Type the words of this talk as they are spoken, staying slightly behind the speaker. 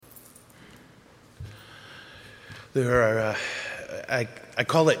There are, I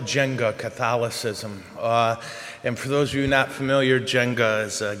call it Jenga Catholicism. And for those of you not familiar, Jenga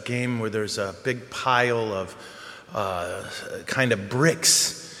is a game where there's a big pile of kind of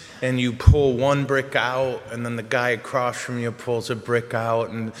bricks, and you pull one brick out, and then the guy across from you pulls a brick out,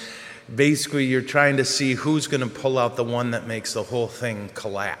 and basically you're trying to see who's going to pull out the one that makes the whole thing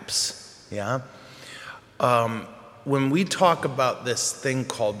collapse. Yeah? When we talk about this thing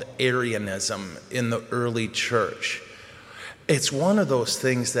called Arianism in the early church, it's one of those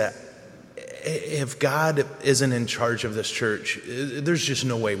things that if God isn't in charge of this church, there's just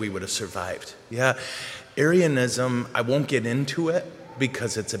no way we would have survived. Yeah, Arianism, I won't get into it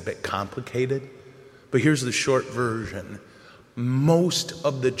because it's a bit complicated, but here's the short version. Most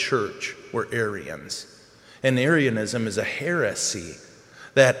of the church were Arians, and Arianism is a heresy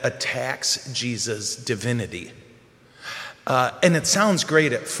that attacks Jesus' divinity. And it sounds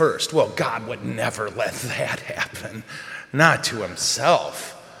great at first. Well, God would never let that happen, not to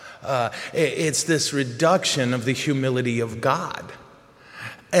himself. It's this reduction of the humility of God.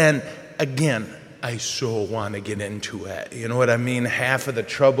 And again, I so want to get into it. You know what I mean? Half of the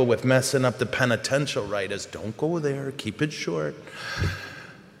trouble with messing up the penitential rite is don't go there, keep it short.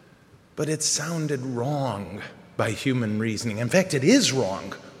 But it sounded wrong by human reasoning. In fact, it is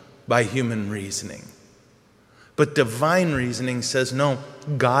wrong by human reasoning. But divine reasoning says, no,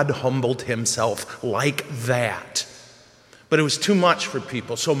 God humbled himself like that. But it was too much for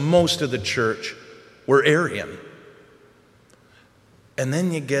people, so most of the church were Arian. And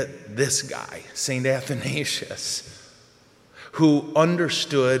then you get this guy, St. Athanasius, who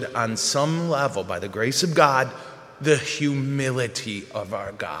understood on some level, by the grace of God, the humility of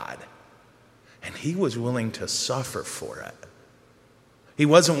our God. And he was willing to suffer for it. He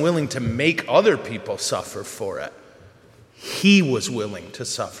wasn't willing to make other people suffer for it. He was willing to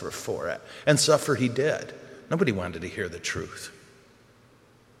suffer for it. And suffer he did. Nobody wanted to hear the truth.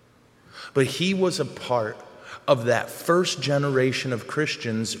 But he was a part of that first generation of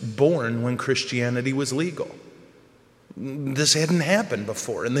Christians born when Christianity was legal. This hadn't happened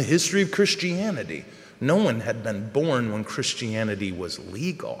before in the history of Christianity. No one had been born when Christianity was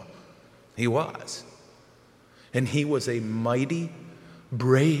legal. He was. And he was a mighty,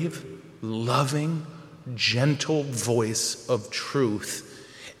 brave, loving, gentle voice of truth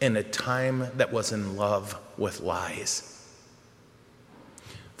in a time that was in love with lies.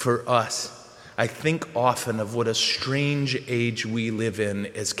 For us, I think often of what a strange age we live in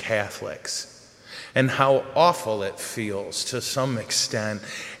as Catholics and how awful it feels to some extent.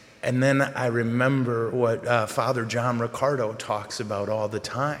 And then I remember what Father John Riccardo talks about all the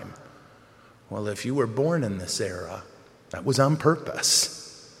time. Well, if you were born in this era, that was on purpose.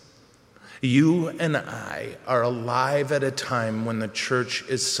 You and I are alive at a time when the church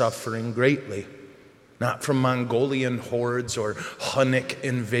is suffering greatly, not from Mongolian hordes or Hunnic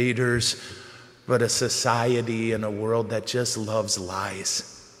invaders, but a society and a world that just loves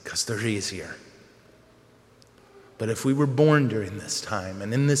lies because they're easier. But if we were born during this time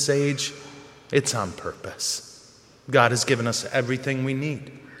and in this age, it's on purpose. God has given us everything we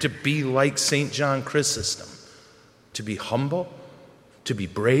need to be like Saint John Chrysostom, to be humble, to be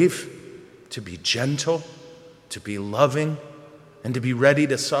brave, to be gentle, to be loving, and to be ready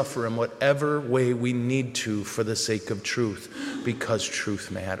to suffer in whatever way we need to for the sake of truth, because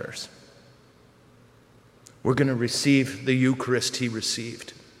truth matters. We're going to receive the Eucharist he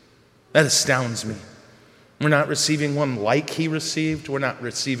received. That astounds me. We're not receiving one like he received. We're not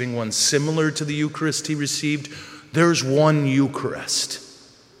receiving one similar to the Eucharist he received. There's one Eucharist,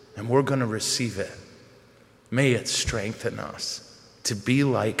 and we're going to receive it. May it strengthen us to be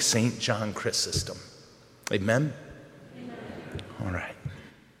like Saint John Chrysostom. Amen? Amen. All right.